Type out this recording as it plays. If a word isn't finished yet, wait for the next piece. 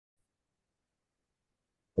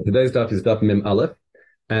Today's daf is daf Mem Aleph,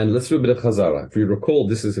 and let's do a bit of Chazara. If you recall,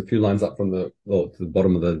 this is a few lines up from to the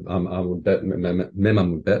bottom of the Amud Bet, Mem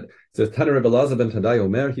Amud Bet. It says Tana Rebbe Elazar ben Tadai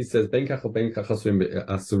Omer. He says Ben Kach Ben Kach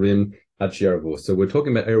Asurim Ad Shi'aravu. So we're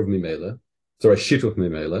talking about Eiruvin Mimela, sorry, Shituf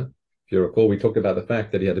Mimela. If you recall, we talked about the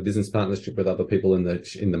fact that he had a business partnership with other people in the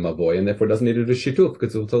Mavoy, and therefore doesn't need to do Shituf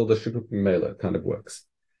because it's all the Shituf Mimela kind of works.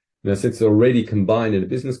 Now, since it's already combined in a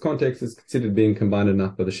business context, it's considered being combined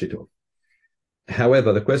enough for the Shituf.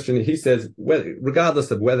 However, the question, he says, well, regardless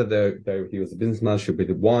of whether he was a businessman, should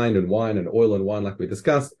be wine and oil and wine, like we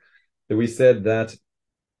discussed, that we said that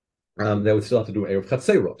they would still have to do Erev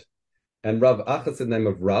Chatzerot. And Rav Acha said the name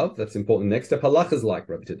of Rav, that's important. Next step, Halach is like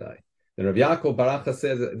Rav today. Then Rav Yaakov Baracha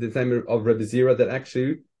says the name of Rabbi Zira, that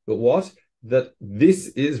actually, but what? That this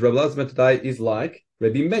is, Rav Elazar today is like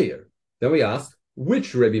Rabbi Meir. Then we asked,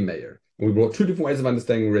 which Rabbi Meir? We brought two different ways of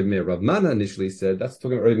understanding Rebbe Meir. Rav Mana initially said, that's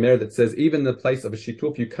talking about Rebbe Meir that says, even in the place of a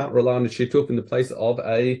shituf, you can't rely on a shituf in the place of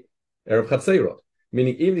a Erev Chatzerot.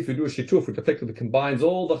 Meaning, even if you do a shituf, which effectively combines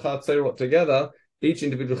all the Chatzerot together, each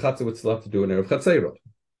individual Chatzerot would still have to do an Erev Chatzerot.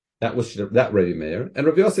 That was that Rebbe Meir. And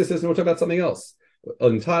Rav Yossi says, no, we're talking about something else.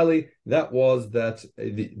 Entirely, that was that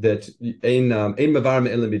ein mavar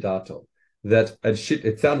me'elim midato. That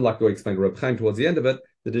it sounded like we explained Reb Chaim towards the end of it,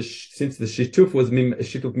 that since the shituf was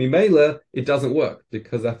shituf mimela, it doesn't work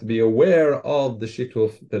because they have to be aware of the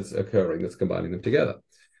shituf that's occurring, that's combining them together.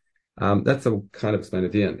 That's a kind of explained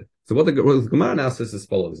at the end. So what the Gemara now says is as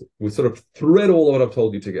follows. We sort of thread all of what I've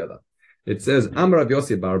told you together. It says, Amar Rav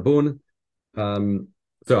Yossi Barbun.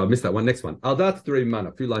 Sorry, I missed that one. Next one. Aldat Rebbe Mana,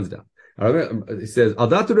 a few lines down. It says,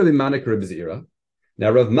 Aldat Rebbe Mana Rebbe Zira. Now,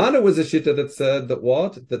 Rav Mana was a shitta that said that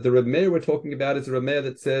what? That the Reb Meir we're talking about is a Reb Meir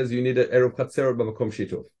that says you need an Erev Chatzerot b'makom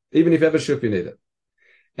shituf. Even if you have a shuf, you need it.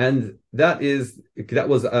 And that was Reb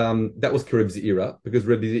Zira, because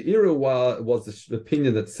Reb Zira was the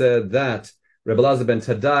opinion that said that Rebbe Elazar ben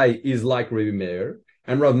Tadai is like Reb Meir,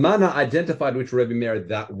 and Rav Mana identified which Reb Meir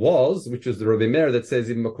that was, which is the Reb Meir that says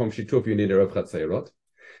even makom shituf you need a Erev Chatzerot.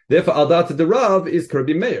 Therefore, Aldat the Rav is Reb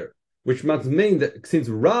Meir, which must mean that since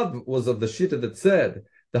Rav was of the shitta that said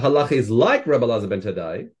the halacha is like Rebbe Elazar ben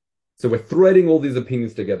Tadai, so we're threading all these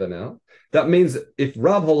opinions together now. That means if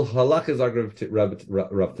Rav whole halacha is like Rav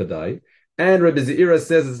Tadai, and Rebbe Zira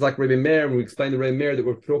says it's like Rebbe Meir, and we explain the Rebbe Meir that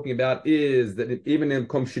we're talking about is that even in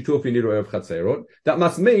Kom Shituf you need Erev Chatzerot, that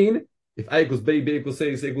must mean if A equals B, B equals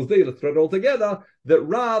C, C equals D, let's thread it all together, that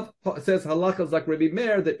Rav says halacha is like Rebbe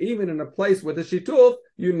Meir, that even in a place where the Shituf,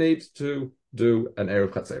 you need to do an Erev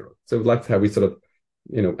Chatzerot. So like how we sort of,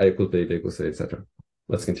 A equals B, B equals C, etc.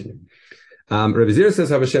 Let's continue. Rabbi Zira says,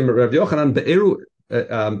 Hashem, Rav Yochanan, Be'eruvim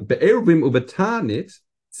ubetanit,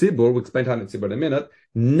 Tzibur, we'll explain Tanit Tzibur in a minute,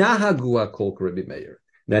 Nahagu kol Rabbi Meir.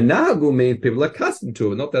 Now, Nahagu means people are accustomed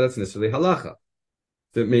to it, not that it's necessarily halacha.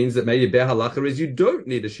 So it means that maybe Be'er halacha is you don't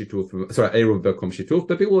need a shituf, Eruv be'kom shituf,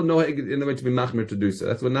 but people will know in the way to be machmir to do so.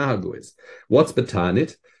 That's what Nahagu is. What's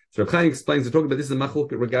betanit? So Reb Chaim explains, they're talking about this is a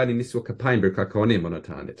machlok regarding Nisua Kapayim Birkat Kohanim on a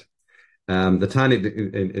Tanit. The Tanit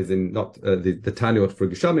is in not the Tanit for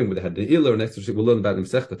Geshamim, where they had the Ilah, and next we'll learn about the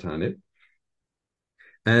Tanit.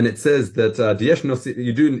 And it says that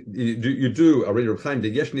you do already Reb Chaim the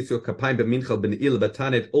Yesh Nisua Kapayim b'minchal ben Ilah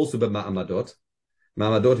b'Tanit also b'Ma'amadot.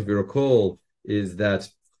 Ma'amadot, if you recall, is that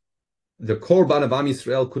the Korban of Am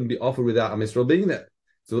Yisrael couldn't be offered without Am Yisrael being there.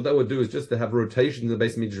 So what that would do is just to have rotations in the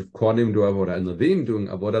base of Kohanim doing Avodah and Levim doing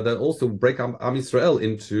Avodah, they'll also break Am Yisrael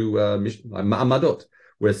into Ma'amadot,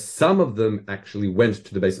 where some of them actually went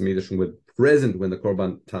to the base of Midrash and were present when the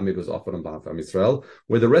Korban Tamid was offered on behalf of Am Yisrael,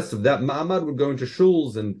 where the rest of that Ma'amad would go into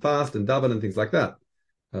shuls and fast and daven and things like that.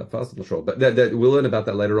 Fast, I'm not sure, but we'll learn about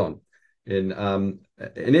that later on. In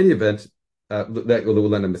any event, we'll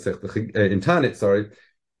learn in Tanit, sorry.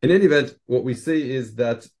 In any event, what we see is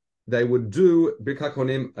that they would do Birkat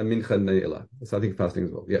Kohanim and Mincha and Ne'ilah. So I think fasting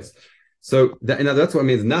as well. Yes. So that's what it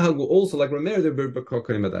means. Nahagu also like Rameir, they were Birkat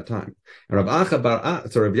Kohanim at that time. And Rav Yaakov Bar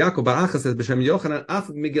Acha says B'Shem Yochanan Af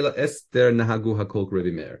Megillah Esther Nahagu Hakol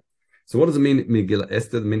Rebbe Meir. So what does it mean Megillah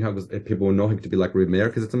Esther? The minhag people will know him to be like Rebbe Meir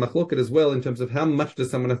because it's a machloket as well in terms of how much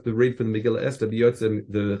does someone have to read from the Megillah Esther b'yotzem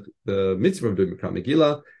the mitzvah of doing Mikra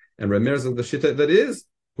Megillah, and Rebbe Meir is the shita that is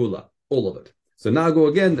hula, all of it. So now go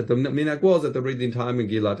again that the minhag was that they read the entire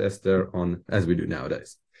Megillat Esther on as we do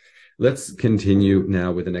nowadays. Let's continue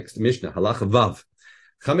now with the next Mishnah. Halacha Vav.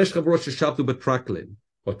 Chamesh chavrot sheshavtu b'traklin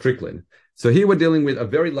or triklin. So here we're dealing with a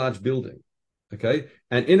very large building, okay,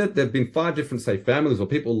 and in it there've been 5 different families or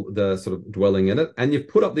people sort of dwelling in it, and you've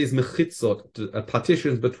put up these mechitzot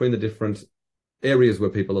partitions between the different areas where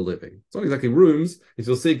people are living. It's not exactly rooms, as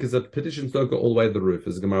you'll see, because the partitions don't go all the way to the roof,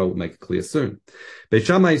 as the Gemara will make it clear soon. Beit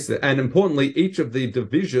Shammai, and importantly, each of the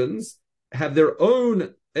divisions have their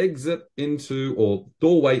own exit into, or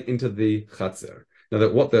doorway into the Chatzer. Now,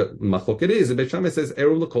 that what the machloket is, Beit Shammai says,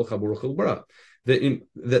 Eruv l'kol chabur chil bara.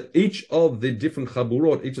 That each of the different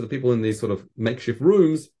chaburot, each of the people in these sort of makeshift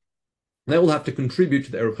rooms, they will have to contribute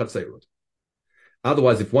to the Eruv Chatzerut.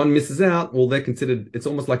 Otherwise, if one misses out, well, they're considered, it's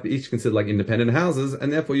almost like they're each considered like independent houses,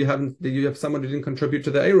 and therefore you have someone who didn't contribute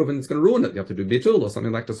to the Eruv, and it's going to ruin it. You have to do bitul or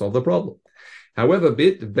something like to solve the problem. However,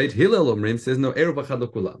 Beit Hillel Omrim says, no, Eruv achad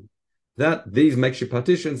l'kulam. That these makeshift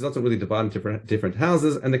partitions, that's not really divided into different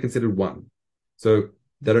houses, and they're considered one. So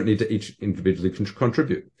they don't need to each individually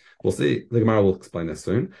contribute. We'll see. The Gemara will explain that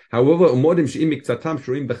soon. However,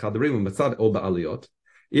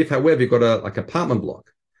 if, however, you've got a like apartment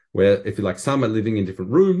block, where if you like some are living in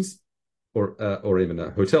different rooms, or even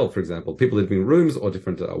a hotel, for example, people living in rooms or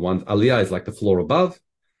different ones. Aliyah is like the floor above.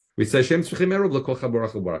 We say Shem because in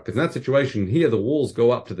that situation here the walls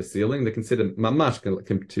go up to the ceiling. They're considered mamash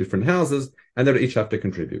different houses, and they each have to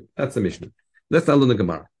contribute. That's the Mishnah. Let's now learn the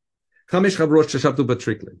Gemara. Chamish chavros sheshavtu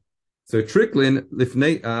b'triklin. So triklin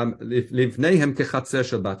livneihem kechatzer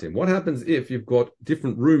shabbatim. What happens if you've got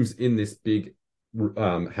different rooms in this big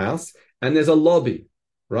house, and there's a lobby,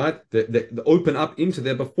 right? They open up into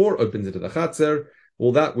there before it opens into the chatzer.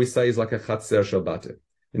 Well, that we say is like a chatzer shabbatim.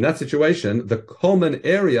 In that situation, the common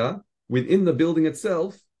area within the building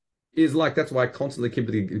itself is like, that's why I constantly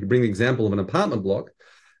bring the example of an apartment block,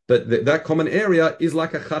 but that common area is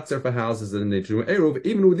like a chatzer for houses that need to do Eruv,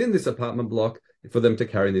 even within this apartment block, for them to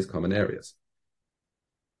carry these common areas.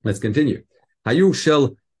 Let's continue. Hayu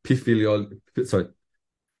shel pifilion, sorry,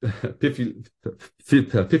 pifil,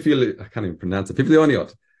 I can't even pronounce it,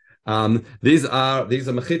 pifilioniot. These are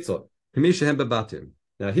mechitzot. Himishehem bebatim.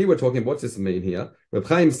 Now here we're talking, what's this mean here? Reb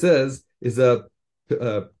Chaim says is a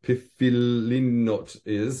pifilinot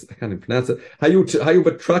is, I can't even pronounce it. Hayu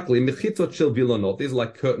betrakli mechitzot shel vilonot. These are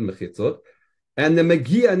like curtain mechitzot, and the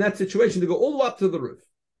megia in that situation they go all the way up to the roof.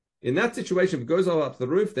 In that situation, if it goes all up to the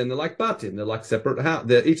roof, then they're like batim. They're like separate.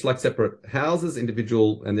 They're each like separate houses,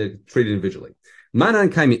 individual, and they're treated individually.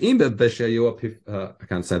 Manan kaimi imbe I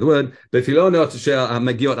can't say the word. Befilonot shel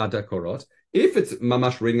magiot adakorot. If it's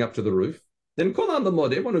mamash reading up to the roof, then kol the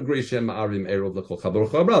mod. Everyone agrees shem ma'arim eruv l'chol chabur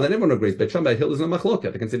chabra. Then everyone agrees Beit Shammai Hill is no machloket.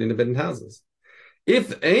 They're considered independent houses.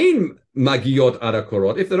 If ein magiot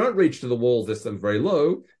adakorot, if they don't reach to the walls, there's some very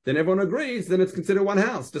low, then everyone agrees, then it's considered one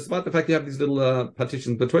house, despite the fact you have these little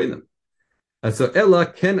partitions between them. So Ella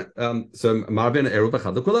ken, so Marvin eruv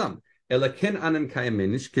achad l'kulam. Ella ken anan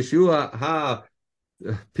kayaminish kishua ha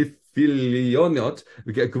pifilioniot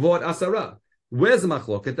gvod asara. Where's the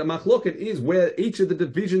machloket? The machloket is where each of the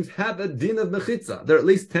divisions have a din of mechitza. They're at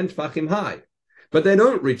least 10 tfachim high, but they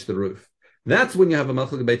don't reach the roof. That's when you have a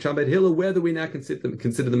machloket Beit Shammai Beit Hillel, whether we now consider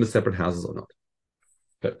them as separate houses or not.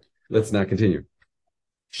 Okay, let's now continue.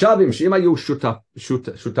 Shavim she'im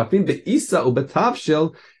shutafim be'isa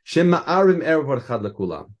u'betavshel shema'arim erev echad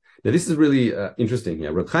lekulam. Now this is really interesting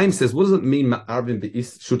here. Reb Chaim says, what does it mean ma'arim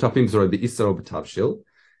shutafim be'isa u'betavshel?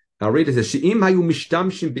 I'll read it. It says, she'im hayu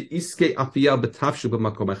mishtamshim be'iskei afiyah betavshel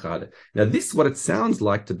b'makom echad. Now this, what it sounds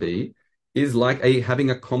like to be, is like having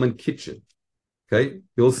a common kitchen. Okay,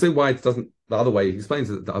 you'll see why it doesn't. The other way he explains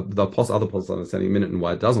it. The other apostles understand in a minute and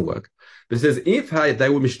why it doesn't work. But it says if they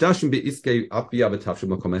were mishtashim be'iskei afiyah betavshel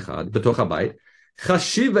b'makom echad b'toch habayit,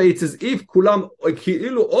 chashiva. It's as if kulam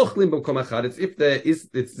ki'ilu ochlim b'makom echad.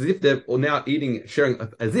 It's as if they're now eating, sharing,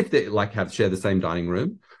 as if they like share the same dining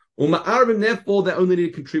room. Uma'arvim, therefore they only need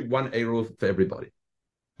to contribute one eruv for everybody.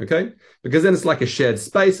 Okay, because then it's like a shared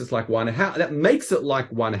space. It's like one house. That makes it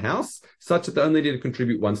like one house, such that they only need to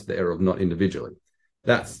contribute once to the eruv, not individually.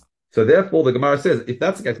 That's so. Therefore, the Gemara says, if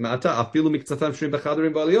that's the case,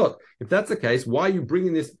 if that's the case, why are you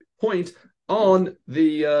bringing this point on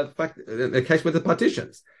the case with the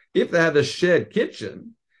partitions? If they have a shared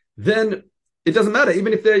kitchen, then it doesn't matter.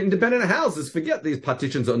 Even if they're independent houses, forget these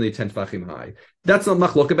partitions are only 10 tfachim high. That's not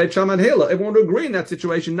machloket Beit Shammai Hillel. Everyone would agree in that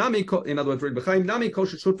situation. In other words, Nami kol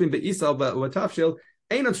shutfim be'isa v'tavshel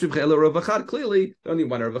einam shivcha ela rov achad. Clearly, only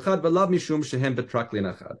one rov achad. V'lav mishum shehem betraklin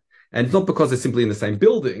achad. And it's not because they're simply in the same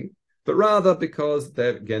building, but rather because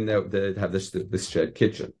they have this shared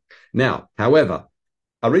kitchen. Now, however,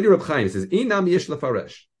 Aridi Reb Chaim says, "Inam yesh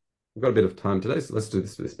lafaresh." We've got a bit of time today, so let's do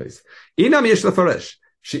this for this space. Inam yesh lafaresh.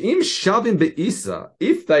 She'im shavim be'isa,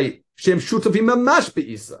 if they shem shutavim mamash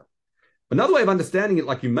be'isa. Another way of understanding it,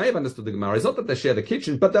 like you may have understood the Gemara, is not that they share the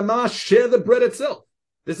kitchen, but they must share the bread itself.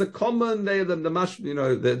 There's a common, the mash,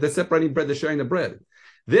 they're separating bread, they're sharing the bread.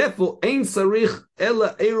 Therefore, ein sarich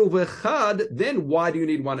ela eruv echad. Then why do you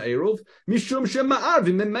need one eruv? Mishum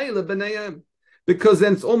shema'arvim memela b'neihem. Because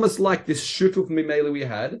then it's almost like this shutuf mimela we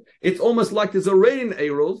had. It's almost like there's already an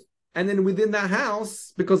eruv, and then within that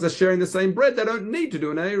house, because they're sharing the same bread, they don't need to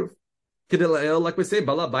do an eruv. Like we say,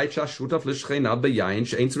 like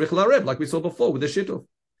we saw before with the shituf.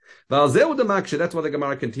 That's why the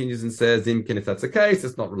Gemara continues and says, if that's the case,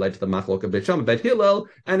 it's not related to the machlok of Beit Shammai, Beit Hillel,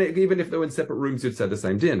 and even if they were in separate rooms, you'd say the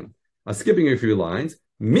same din. I'm skipping a few lines.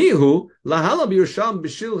 Mihu lahala b'yusham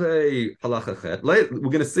b'shilhei halachachet. We're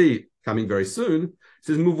going to see coming very soon. It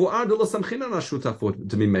says muvu'ar de lo samchinan shutafut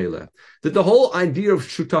to mimele. That the whole idea of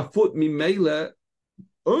shutafut mimele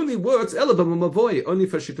only works only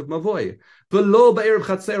for shituf mavoy. Below ba'erev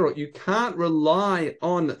chatzerot, you can't rely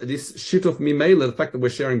on this shituf mimele, the fact that we're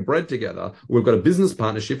sharing bread together. We've got a business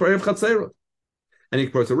partnership for erev chatzerot. And he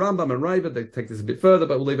quotes a Rambam and Raiva. They take this a bit further,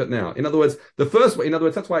 but we'll leave it now. In other words, that's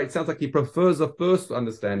why it sounds like he prefers the first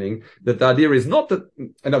understanding, that the idea is not that,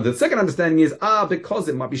 the second understanding is, because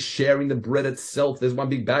it might be sharing the bread itself. There's one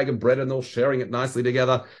big bag of bread and they're all sharing it nicely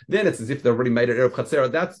together. Then it's as if they've already made it erev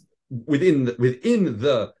chatzerot. That's within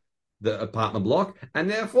the apartment block, and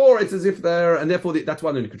therefore it's as if that's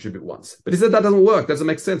why they only contribute once. But he said that doesn't work. Doesn't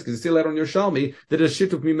make sense because you see later on your Shalmi that a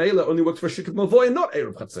shituf mimela only works for a shituf mavoy and not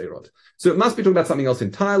erev chatzerot. So it must be talking about something else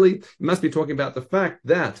entirely. It must be talking about the fact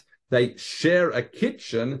that they share a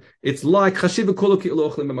kitchen. It's like chashiva koloki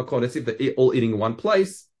ulochlim b'makon. It's if they're all eating in one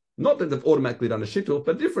place. Not that they've automatically done a shituf,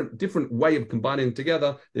 but different way of combining them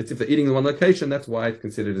together. It's if they're eating in one location. That's why it's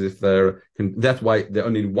considered as if that's why they're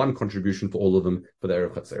only one contribution for all of them for the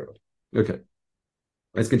erev chatzerot. Okay,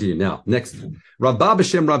 let's continue now. Next, Rabba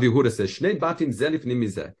b'shem Rav Yehuda says, "Shnei batim zelif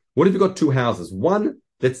nimizeh." What if you've got two houses? One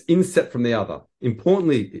that's inset from the other.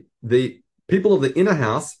 Importantly, the people of the inner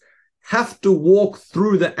house have to walk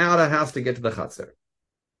through the outer house to get to the chatzer.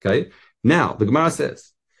 Okay, now the Gemara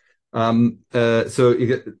says. Eruv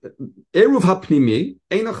hapnimi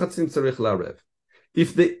eino chatzim tzarich larev.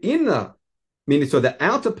 If the inner, meaning so the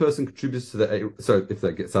outer person contributes to the eruv, so if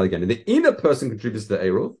they start again, if the inner person contributes to the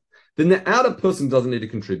eruv, then the outer person doesn't need to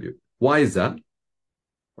contribute. Why is that?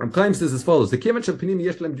 Reb Chaim says as follows: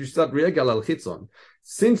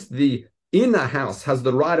 since the inner house has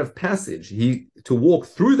the right of passage, to walk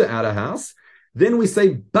through the outer house, then we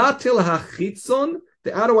say batil hachitzon.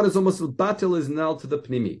 The outer one is almost batil is now to the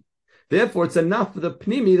pnimi. Therefore, it's enough for the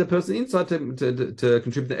pnimi, the person inside, to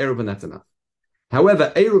contribute to eruv, and that's enough.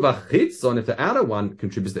 However, eruv achitzon, if the outer one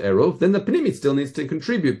contributes to eruv, then the pnimi still needs to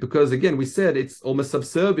contribute, because again, we said it's almost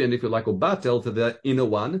subservient, if you like, or batel to the inner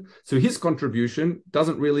one. So his contribution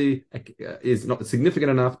is not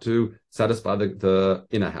significant enough to satisfy the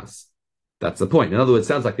inner house. That's the point. In other words, it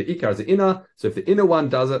sounds like the ikar is the inner. So if the inner one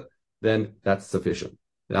does it, then that's sufficient.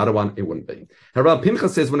 The other one, it wouldn't be. Harav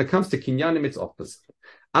Pinchas says when it comes to kinyanim, it's opposite.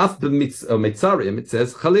 After mitzarim, it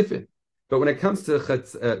says chalifin. But when it comes to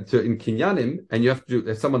in kinyanim, and you have to do,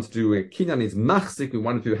 if someone's doing kinyan is machzik with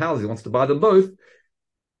one or two houses, he wants to buy them both,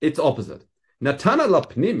 it's opposite. Natana la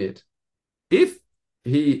pnimit, if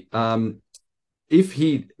he was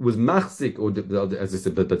machzik, or as I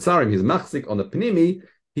said, but tzarim, he's machzik on the pnimi,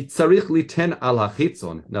 he tzarich liten al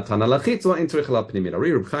hachitzon. Natana la chitzon in tzarich la pnimit.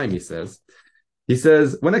 Reb Chaim, he says,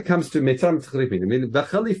 when it comes to mitzarim tzarich, I mean,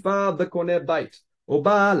 v'chalifa b'koneh bait. It's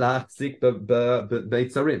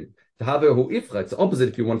the opposite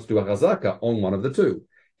if you want to do a chazaka on one of the two.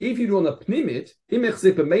 If you do on the pnimit, he's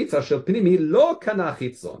not kana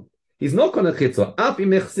chitzon. Af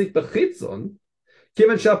im echzik bechitzon,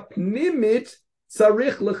 kiven shapnimit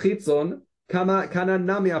tzarich lechitzon kana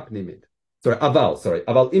nami apnimit.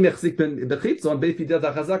 Aval im echzik bechitzon. But if he does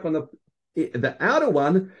a chazaka on the outer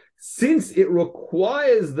one, since it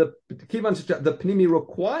requires the pnimi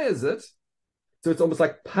requires it. So it's almost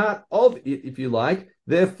like part of it, if you like.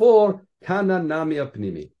 Therefore, kana namia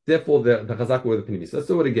pnimi. Therefore, the chazaka with the pnimi. So let's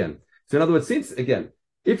do it again. So in other words, if he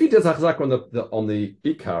does chazaka on the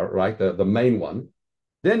ikar, right, the main one,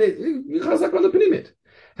 then chazaka on the pnimit.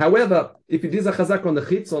 However, if he does a chazaka on the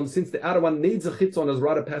chitzon, since the outer one needs a chitzon as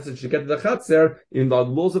rite of passage to get to the chatzer, in the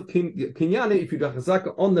laws of kinyani, if you do a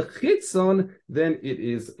chazaka on the chitzon, then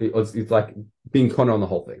it's like being kona on the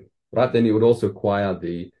whole thing, right? Then you would also acquire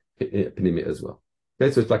the pnimi as well.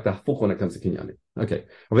 Okay, so it's like the hafuch when it comes to kinyani. Okay,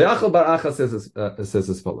 V'achal bar Acha says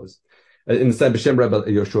as follows in the same b'shem Rebbe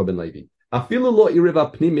Yoshua ben Levi. Afilu lo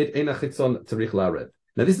iriva pnimit ein achitzon tzarich larev.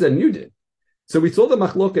 Now this is a new din. So we saw the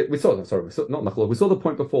machloket. We saw the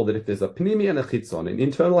point before that if there's a pnimi and a chitzon, an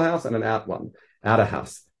internal house and an outer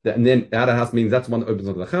house, and then outer house means that's one that opens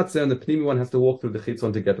onto the chatzer, and the pnimi one has to walk through the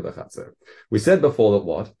chitzon to get to the chatzer. We said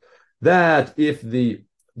before that if the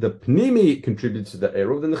the Pnimi contributes to the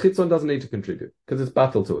Eruv, then the Chitzon doesn't need to contribute because it's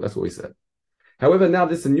battle to it. That's what we said. However, now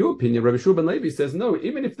this is a new opinion. Rabbi Shua ben Levi says, no,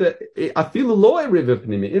 even if the Afilu lo Erev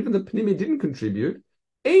Pnimi, even the Pnimi didn't contribute,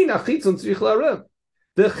 Ein HaChitzon tzrich la'arev.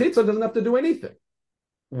 The Chitzon doesn't have to do anything.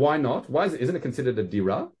 Why not? Why isn't it considered a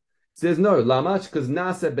dira? It says no, lamash, because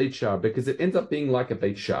nasa beit shar, because it ends up being like a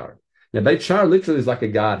beit shar. Now, beit shar literally is like a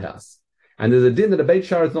guardhouse, and there's a din that a beit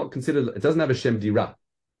shar is not considered. It doesn't have a shem dira,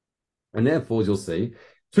 and therefore you'll see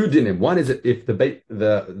two dinim. One is that if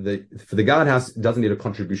for the guardhouse doesn't need a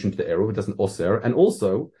contribution to the eruv, it doesn't oser, and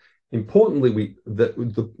also importantly,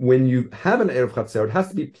 when you have an eruv chatzer, it has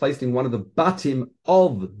to be placed in one of the batim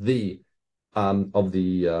of the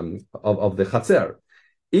chatzer.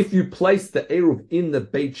 If you place the eruv in the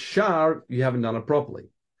beit shar, you haven't done it properly.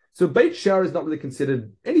 So beit shar is not really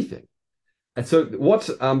considered anything. And so what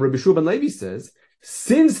Rabbi Shua ben Levi says,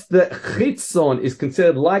 since the chitzon is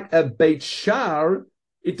considered like a beit shar,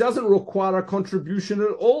 it doesn't require a contribution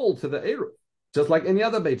at all to the eruv, just like any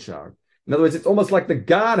other beit shar. In other words, it's almost like the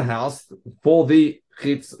guardhouse for the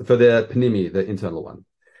pnimi, the internal one.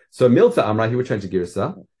 So Milta Amra, he would change the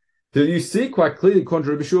girsa. Do you see quite clearly, according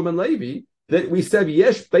to Rabbi Shua ben Levi, that we said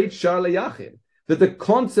yesh beit shar leyachid, that the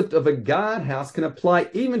concept of a guardhouse can apply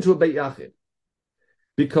even to a beit yachid.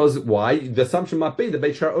 Because why? The assumption might be the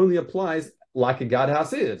beit shar only applies like a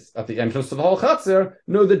guardhouse is at the entrance to the whole chatzer.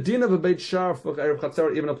 No, the din of a beit shar for erev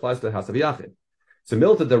chatzer even applies to the house of yachid. So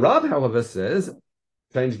Milta the Rab, however, says,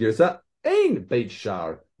 change girsa, ein beit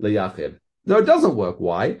shar leyachid. No, it doesn't work.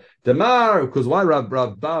 Why? Demar, because why Rav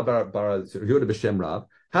Bar Yehuda b'Shem Rav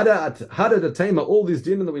had a tema all these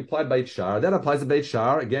dinim that we applied Beit Shar. That applies to Beit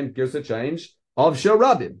Shar again. Gives a change of Shel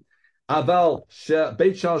Rabim. Aval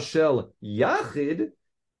Beit Shar Shel Yachid.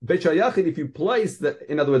 Beit Shar Yachid. If you place the,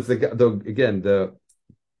 in other words, the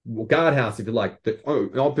guardhouse, if you like, the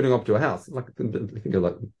opening up to a house,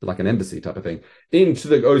 like an embassy type of thing,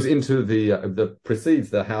 goes into the precedes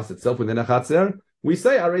the house itself within a chatzer. We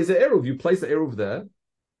say Areza Eruv. You place the Eruv there,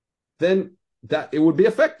 then that it would be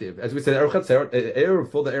effective. As we said,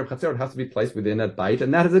 Eruv for the Eruv Chatzer, it has to be placed within a bait,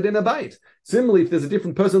 and that is it in a bait. Similarly, if there's a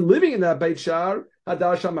different person living in that bait shar,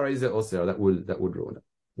 Hadar Sham Areza Oser, that would ruin it.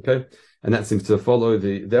 Okay, and that seems to follow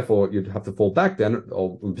therefore you'd have to fall back then,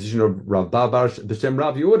 or in the position of Rav Babar B'Shem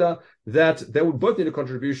Rav Yehuda, that they would both need a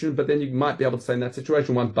contribution, but then you might be able to say in that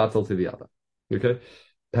situation one's battle to the other. Okay.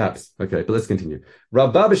 Perhaps. Okay, but let's continue.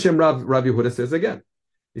 Rav B'Shem Rav Yehuda says again.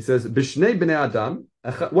 He says, B'shnei b'nei Adam,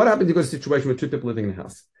 what happens if you've got a situation with two people living in a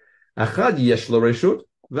house? Achad yesh lo reshut,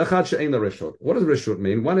 v'achad she'ein lo reshut. What does reshut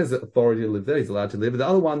mean? One is authority to live there, he's allowed to live. The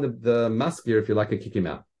other one, the maskir, if you like, can kick him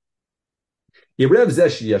out. Irev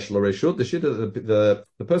zesh yesh lo reshut, the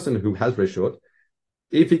person who has reshut,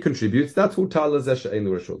 if he contributes, that's who tal zesh she'ein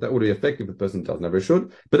lo reshut. That would be effective if the person doesn't have reshut,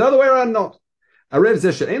 but the other way around, not. Arev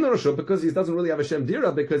zesh she'ein lo reshut, because he doesn't really have a shem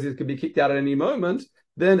dira, because he could be kicked out at any moment,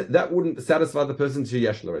 then that wouldn't satisfy the person to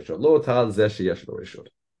yesh lo reshut. Lo tal zesh yesh lo reshut.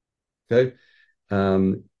 Okay,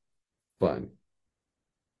 fine.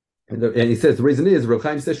 And he says the reason is Rav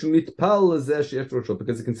Chaim says mitpal zesh yesh lo reshut,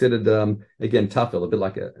 because it's considered again tafel, a bit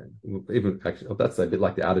like even actually that's a bit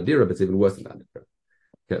like the outer dira, but it's even worse than that.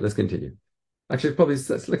 Okay, let's continue. Actually, probably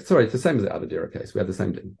sorry, it's the same as the outer dira case. We have the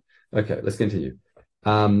same thing. Okay, let's continue.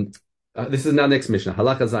 This is now next Mishnah.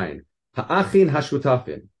 Halacha Zayin. Ha'achin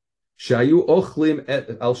hashutafin shayu ochlim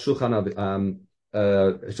al shulchan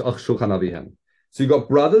avihem. So you got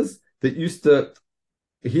brothers that used to.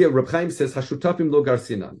 Here, Reb Chaim says hashutafim lo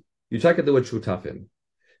garsinan. You take it the word shutafim,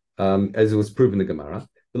 as it was proven in the Gemara.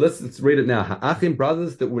 But let's read it now. Ha'achim,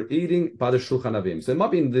 brothers that were eating by the shulchan avim. So it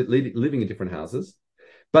might be living in different houses,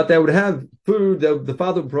 but they would have food. The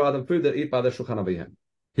father would provide them food that eat by the shulchan avim.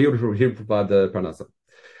 He would provide the parnasa.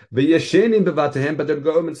 But they'd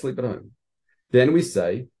go home and sleep at home. Then we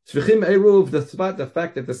say, despite the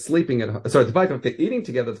fact that they're sleeping at home, sorry, the fact that they're eating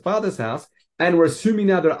together at the father's house, and we're assuming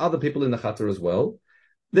now there are other people in the chater as well,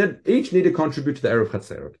 that each need to contribute to the eruv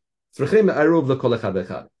chatzerot.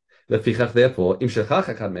 Therefore, if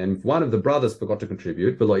one of the brothers forgot to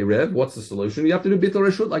contribute, what's the solution? You have to do bittul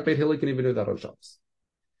reshut, like Beit Hillel can even do that on Shabbos.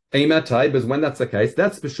 Because when that's the case,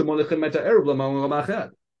 that's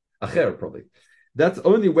probably. That's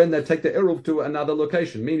only when they take the eruv to another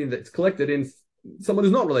location, meaning that it's collected in someone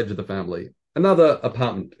who's not related to the family, another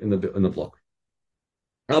apartment in the block.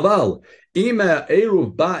 Aval ima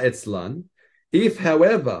eruv ba'etzlan. If,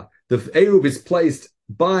 however, the eruv is placed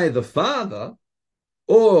by the father,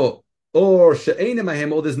 or she'eina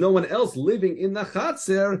mahem, or there's no one else living in the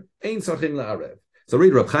chatzer, ein tzarchim la'arev. So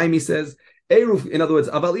read Reb Chaim, he says eruv. In other words,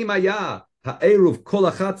 aval ima ya ha'eruv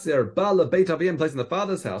kol hachatzer ba'la beit avim, placed in the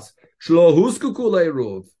father's house. Shlo husku kul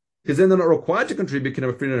eruv. because then they're not required to contribute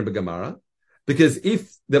Kinam Frina and Gemara. Because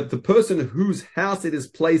if the person whose house it is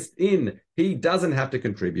placed in, he doesn't have to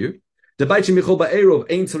contribute. In that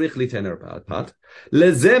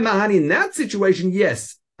situation,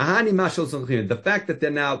 yes. The fact that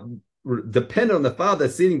they're now dependent on the father,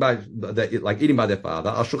 sitting by, like eating by their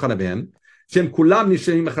father,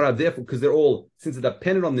 therefore, because they're all, since they're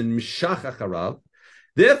dependent on the mishach acharav,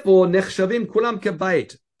 therefore, nechshavim kulam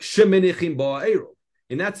kebayit shemenichim bo ha'eruv.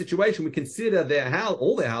 In that situation, we consider their house,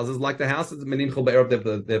 all their houses, like the houses of Meninchol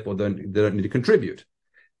Be'eruv, therefore they don't need to contribute.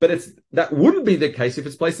 But that wouldn't be the case if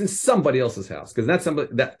it's placed in somebody else's house,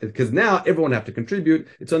 because now everyone have to contribute.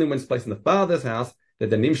 It's only when it's placed in the father's house that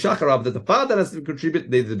the Nim Shacharav, that the father has to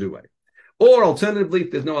contribute, they the do. Or alternatively,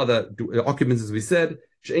 if there's no other occupants, as we said,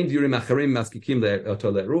 there's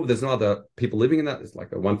no other people living in that. It's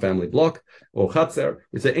like a one-family block or chatzer.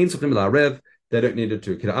 We say Ein Sochim La'arev. They don't need it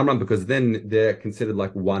to Kira Amram because then they're considered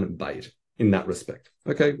like one bayit in that respect.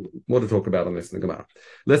 Okay, more to talk about on this in the Gemara.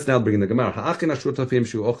 Let's now bring in the Gemara.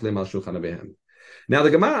 Now the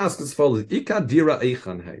Gemara asks as follows: Ikar dira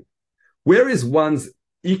eichan hey. Where is one's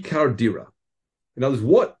ikar dira? In other words,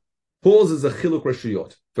 what causes a chiluk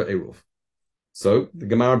reshiyot for eruv? So the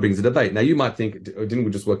Gemara brings a debate. Now you might think, didn't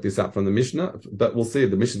we just work this out from the Mishnah? But we'll see.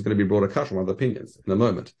 The Mishnah is going to be brought a kasha on other opinions in a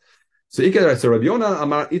moment. So Rabbi Yonah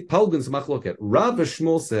Amar it Palgun's machloket. Rav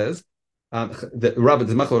Shmuel says that Rav and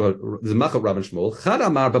Shmuel Chad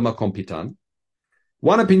Amar b'makom pitan.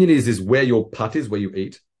 One opinion is where your put is, where you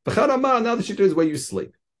eat. V'chad Amar, another shita is where you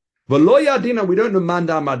sleep. V'lo yadina, we don't know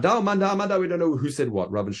manda amada, we don't know who said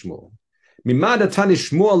what. Rav and Shmuel. Mimada tani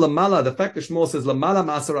Shmuel lamala. The fact that Shmuel says lamala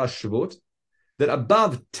ma'asara shvut, that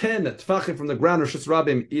above 10 tfachim from the ground of Rishus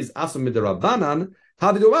Rabim is asum midirabanan.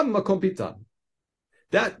 Havidu makom pitan.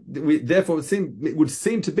 Therefore, it would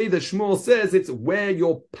seem to be that Shmuel says it's where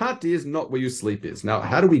your pat is, not where your sleep is. Now,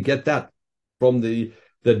 how do we get that from the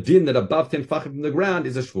din that above 10 fachim from the ground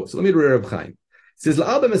is a shvur? So let me read Reb Chaim. It says,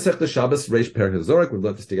 La'alba Masechta Shabbos, Reish Per Hazorek, we've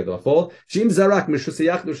learned this together before. Shim Zarak,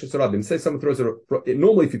 Mishusayach, Rishus Rabim. Say someone throws it,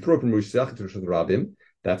 normally if you throw from Mishusayach to Rishus Rabim,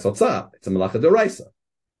 that's Otzah. It's a Malacha D'Oraisa.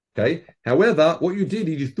 Okay? However, what you did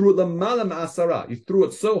is you threw it Lamala Ma'asara. You threw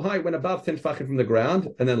it so high, it went above 10 fachim from the ground,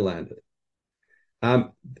 and then landed.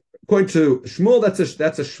 According to Shmuel, that's a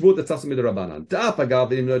shvut that's also midrabanan.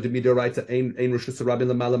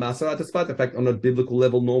 Despite the fact on a biblical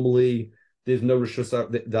level, normally there's no rishus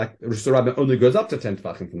rabin only goes up to 10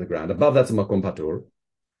 tefachim from the ground. Above that's a makom patur.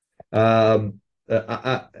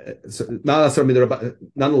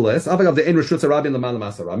 Nonetheless, the ein rishus rabin lamala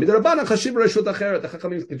masara midrabanan chashiv rishut acheret. The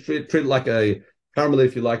chachamim can treat it like a karmeli,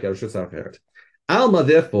 if you like, a rishus acheret. Alma,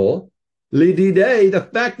 therefore. Lididei, the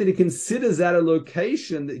fact that he considers that a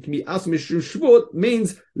location that it can be asum shvut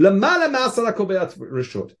means lamala ma'asara koveat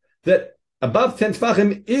reshut, that above 10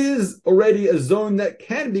 tefachim is already a zone that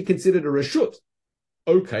can be considered a reshut.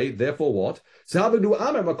 Okay, therefore what? So havadu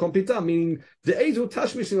amar makom pita, meaning the ezu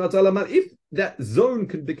tashmish alaman. If that zone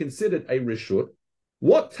could be considered a reshut,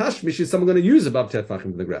 what tashmish is someone going to use above 10 tefachim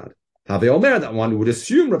from the ground? Have omer, that one would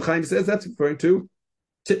assume Reb Chaim says that's referring to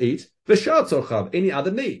eat v'shar tzorchav, any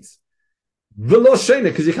other needs. V'lo shena,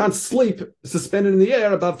 because you can't sleep suspended in the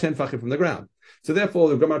air above 10 fachim from the ground. So therefore,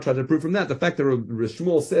 the Gemara tried to prove from that the fact that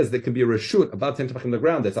Shmuel says there can be a reshut above 10 fachim from the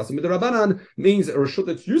ground that's asum midrabanan means a reshut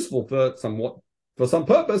that's useful for some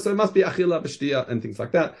purpose. So it must be achila, b'shtia, and things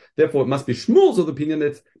like that. Therefore, it must be Shmuel's of the opinion that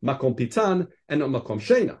it's makom pitan and not makom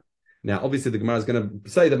shena. Now, obviously, the Gemara is going to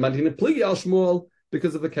say that mantina pligi al Shmuel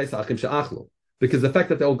because of the case achim she'achlu, because the fact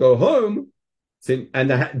that they'll go home and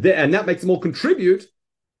that makes them all contribute.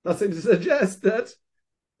 That seems to suggest that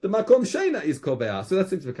the makom shena is koveah. So that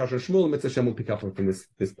seems to be kasher Shmuel, and Mitzvah Shem will pick up from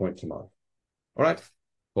this point tomorrow. All right?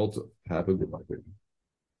 Also, have a good night.